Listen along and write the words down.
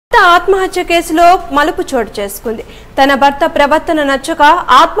ఆత్మహత్య కేసులో మలుపు చోటు చేసుకుంది. తన భర్త ప్రవర్తన నచ్చక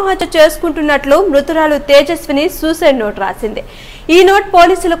ఆత్మహత్య చేసుకుంటున్నట్లు మృతురాలు తేజస్విని సూసైడ్ నోట్ రాసింది. ఈ నోట్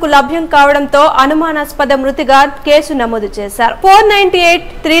పోలీసులకు లభ్యం కావడంతో అనుమానాస్పద మృతిగా కేసు నమోదు చేశారు. 498,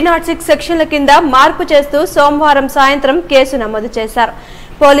 306 సెక్షన్ల కింద మార్పు చేస్తూ సోమవారం సాయంత్రం కేసు నమోదు చేశారు.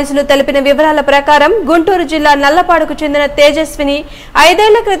 పోలీసులు తెలిపిన వివరాల ప్రకారం గుంటూరు జిల్లా నల్లపాడుకు చెందిన తేజస్విని 5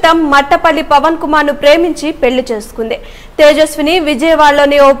 ఏళ్ల క్రితం మట్టపల్లి పవన్ కుమార్ ను ప్రేమించి పెళ్లి చేసుకుంది. తేజస్విని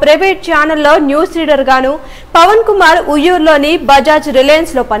విజయవాడలోని ఓ ప్రైవేట్ ఛానల్లో న్యూస్ రీడర్ గాను, పవన్ కుమార్ ఉయ్యూరులోని బజాజ్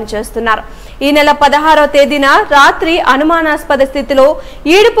రిలయన్స్ లో పనిచేస్తున్నారు. ఈ నెల 16వ తేదీన రాత్రి అనుమానాస్పద స్థితిలో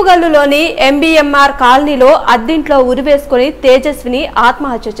ఈడుపుగల్లులోని ఎంబీఎంఆర్ కాలనీలో అద్దింట్లో ఉరివేసుకుని తేజస్విని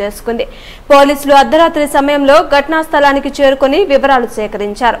ఆత్మహత్య చేసుకుంది. పోలీసులు అర్ధరాత్రి సమయంలో ఘటనా స్థలానికి చేరుకుని వివరాలు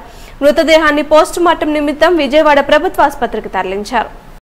సేకరించారు. మృతదేహాన్ని పోస్టుమార్టం నిమిత్తం విజయవాడ ప్రభుత్వ ఆసుపత్రికి తరలించారు.